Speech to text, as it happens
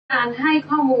การให้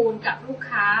ข้อมูลกับลูก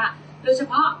ค้าโดยเฉ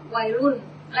พาะวัยรุ่น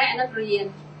และนักเรียน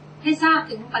ให้ทราบ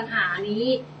ถึงปัญหานี้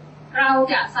เรา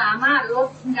จะสามารถลด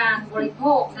การบริโภ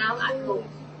คน้ำอัดลม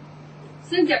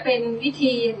ซึ่งจะเป็นวิ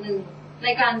ธีหนึ่งใน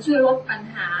การช่วยลดปัญ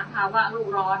หาภาวะโลก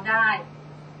ร้อนได้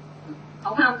ขอ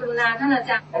ความกรุณาท่านอา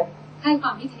จารย์ให้คว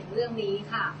ามคิดเห็นเรื่องนี้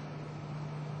ค่ะ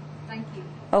Thank you.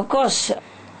 Of course,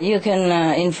 you can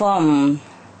inform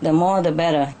the more the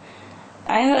better.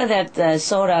 I heard that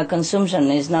soda consumption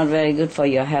is not very good for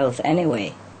your health anyway.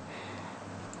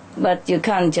 But you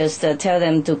can't just tell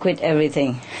them to quit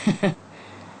everything.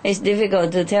 It's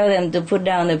difficult to tell them to put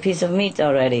down a piece of meat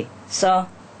already. So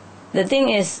the thing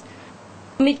is,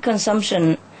 meat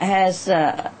consumption has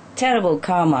terrible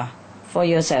karma for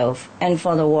yourself and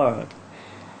for the world.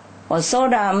 Or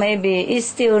soda maybe is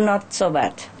still not so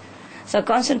bad. So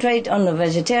concentrate on the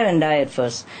vegetarian diet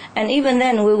first. And even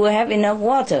then we will have enough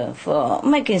water for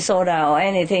making soda or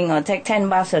anything or take 10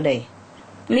 baths a day.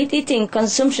 Meat eating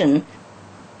consumption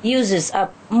uses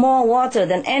up more water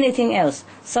than anything else.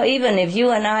 So even if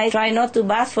you and I try not to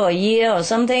bath for a year or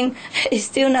something, it's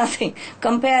still nothing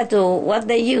compared to what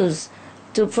they use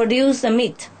to produce the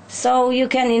meat. So you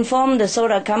can inform the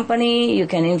soda company, you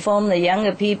can inform the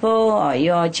younger people or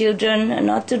your children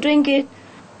not to drink it.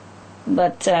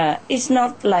 But it's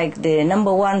not like the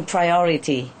number one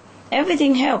priority.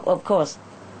 Everything helps, of course.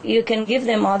 You can give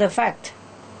them all the facts.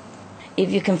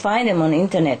 If you can find them on the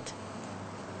internet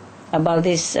about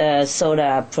this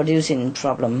soda producing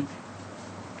problem.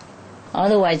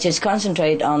 Otherwise, just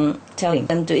concentrate on telling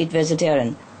them to eat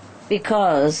vegetarian.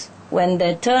 Because when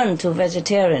they turn to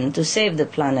vegetarian to save the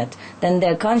planet, then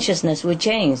their consciousness will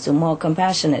change to more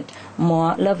compassionate,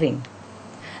 more loving.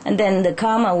 And then the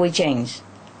karma will change.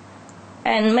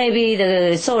 And maybe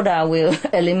the soda will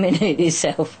eliminate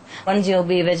itself. Once you'll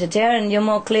be vegetarian, you're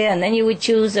more clear, and then you will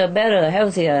choose a better,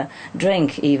 healthier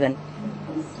drink even.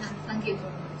 Thank you.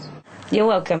 You're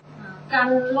welcome. การ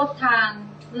ลดทาน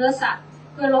เนื้อสัตว์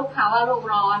เพื่อลดภาวะโลก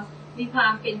ร้อนมีควา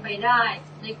มเป็นไปได้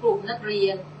ในกลุ่มนักเรีย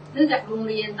นเนื่องจากโรง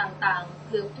เรียนต่างๆ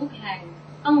เกือบทุกแห่ง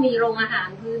ต้องมีโรงอาหาร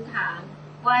พื้นฐาน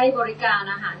ไว้บริการ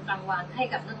อาหารกลางวันให้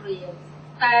กับนักเรียน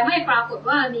แต่ไม่ปรากฏ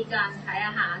ว่ามีการขายอ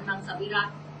าหารมังสวิรั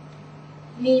ติ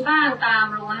มีบ้างตาม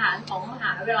โรงอาหารของมหา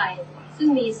วิทยาลัยซึ่ง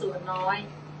มีส่วนน้อย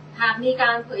หากมีก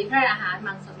ารเผยแพร่อาหาร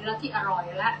มังสวิรัติที่อร่อย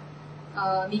และ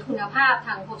มีคุณภาพท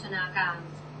างโภชนาการ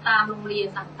ตามโรงเรียน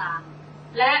ต่าง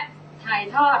ๆและถ่าย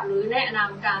ทอดหรือแนะน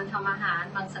ำการทำอาหาร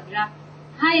มังสวิรัติ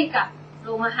ให้กับโร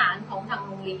งอาหารของทางโ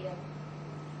รงเรียน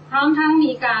พร้อมทั้ง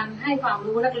มีการให้ความ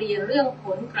รู้นักเรียนเรื่องผ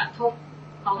ลกระทบ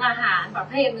ของอาหารประ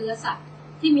เภทเนื้อสัตว์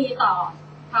ที่มีต่อ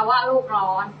ภาวะโลก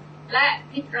ร้อนและ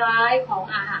พิษร้ายของ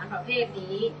อาหารประเภท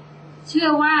นี้เชื่อ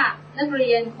ว่านักเรี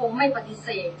ยนคงไม่ปฏิเส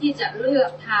ธที่จะเลือ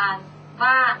กทาน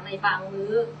บ้างในบาง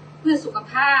มื้อเพื่อสุข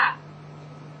ภาพ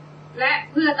และ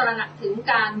เพื่อตระหนักถึง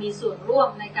การมีส่วนร่วม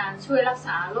ในการช่วยรักษ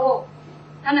าโรค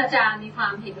ท่านอาจารย์มีควา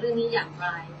มเห็นเรื่องนี้อย่างไร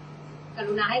ก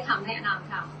รุณาให้คำแนะน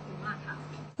ำค่ะขอบคุณมากค่ะ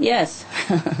Yes,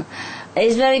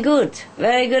 it's very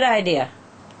good idea.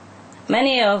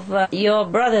 Many of your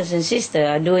brothers and sisters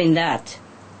are doing that.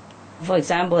 For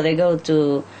example, they go to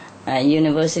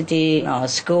university or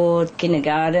school,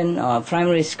 kindergarten or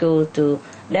primary school to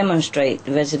demonstrate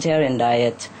vegetarian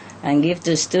diet and give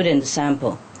the students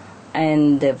sample.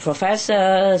 And the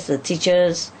professors, the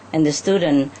teachers, and the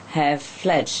students have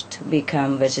pledged to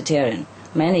become vegetarian.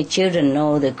 Many children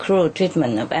know the cruel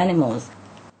treatment of animals.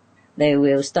 They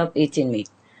will stop eating meat.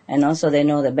 And also they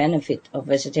know the benefit of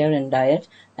vegetarian diet,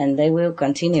 and they will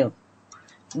continue.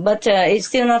 But it's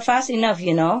still not fast enough,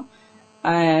 you know.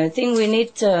 I think we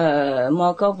need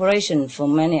more cooperation from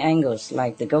many angles,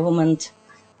 like the government,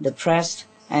 the press,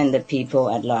 and the people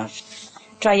at large.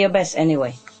 Try your best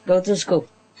anyway. Go to school.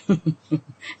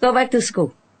 Go back to school.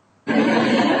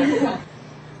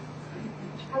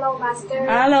 Hello, Master.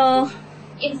 Hello.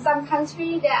 In some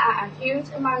countries, there are a huge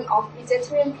amount of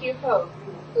vegetarian people,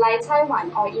 like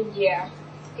Taiwan or India.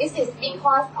 This is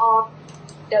because of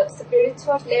the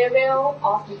spiritual level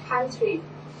of the country.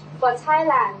 For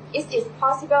Thailand, is it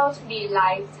possible to be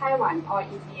like Taiwan or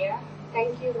India?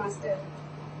 Thank you, Master.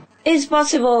 It's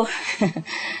possible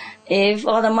if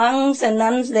all the monks and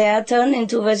nuns there turn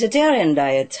into vegetarian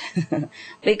diet.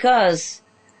 Because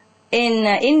in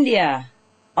India,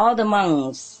 all the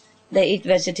monks, they eat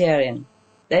vegetarian.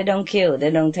 They don't kill,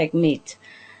 they don't take meat.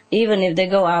 Even if they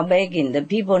go out begging, the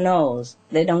people knows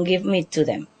they don't give meat to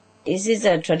them. This is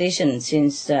a tradition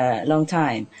since a long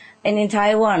time. And in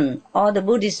Taiwan, all the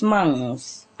Buddhist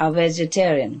monks are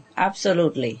vegetarian,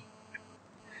 absolutely.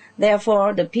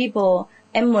 Therefore, the people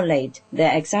emulate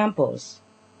their examples.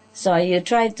 So you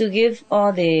try to give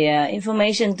all the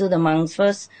information to the monks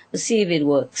first to see if it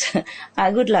works.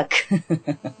 Good luck.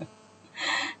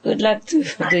 Good luck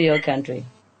to your country.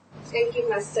 Thank you,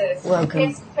 Master. Welcome.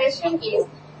 Next question is,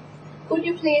 could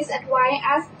you please advise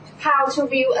us how to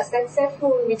view a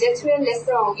successful vegetarian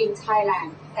restaurant in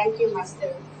Thailand? Thank you,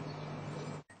 Master.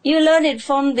 You learn it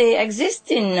from the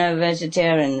existing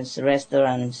vegetarian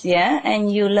restaurants, yeah?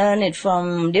 And you learn it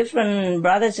from different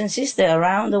brothers and sisters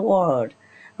around the world.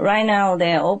 Right now,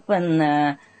 they're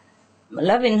open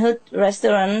livelihood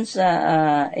restaurants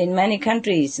in many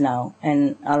countries now,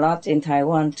 and a lot in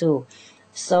Taiwan too.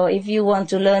 So if you want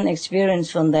to learn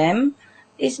experience from them,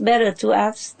 it's better to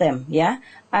ask them, yeah?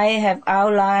 I have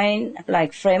outlined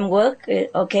like framework,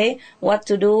 okay, what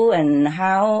to do and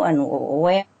how and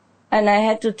where. And I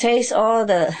had to taste all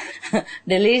the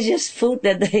delicious food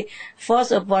that they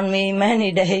forced upon me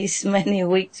many days, many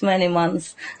weeks, many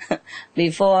months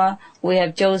before we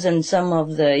have chosen some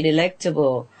of the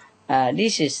delectable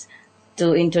dishes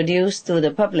to introduce to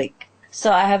the public.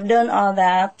 So I have done all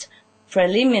that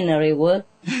preliminary work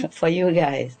for you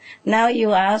guys. Now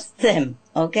you ask them,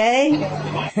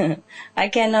 okay? I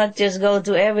cannot just go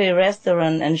to every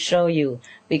restaurant and show you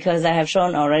because I have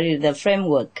shown already the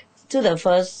framework to the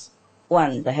first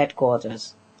one, the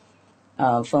headquarters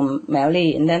from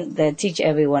Mali, and then they teach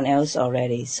everyone else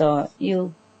already. So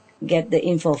you get the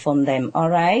info from them, all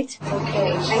right?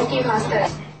 Okay, thank you, Master.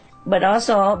 But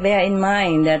also bear in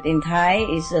mind that in Thai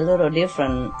is a little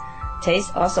different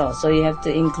taste also, so you have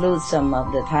to include some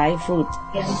of the Thai food.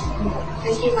 Yes.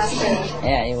 Thank you, Master.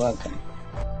 Yeah, you're welcome.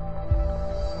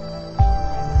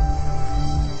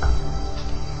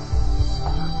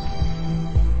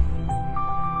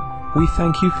 We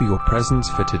thank you for your presence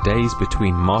for today's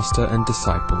Between Master and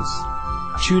Disciples.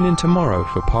 Tune in tomorrow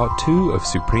for part 2 of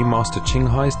Supreme Master Ching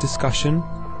Hai's discussion,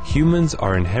 Humans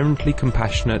are inherently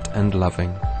compassionate and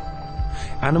loving.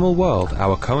 Animal World,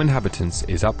 Our Co-Inhabitants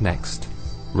is up next,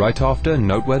 right after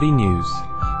Noteworthy News,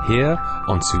 here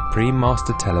on Supreme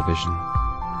Master Television.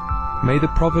 May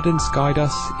the Providence guide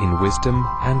us in wisdom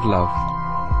and love.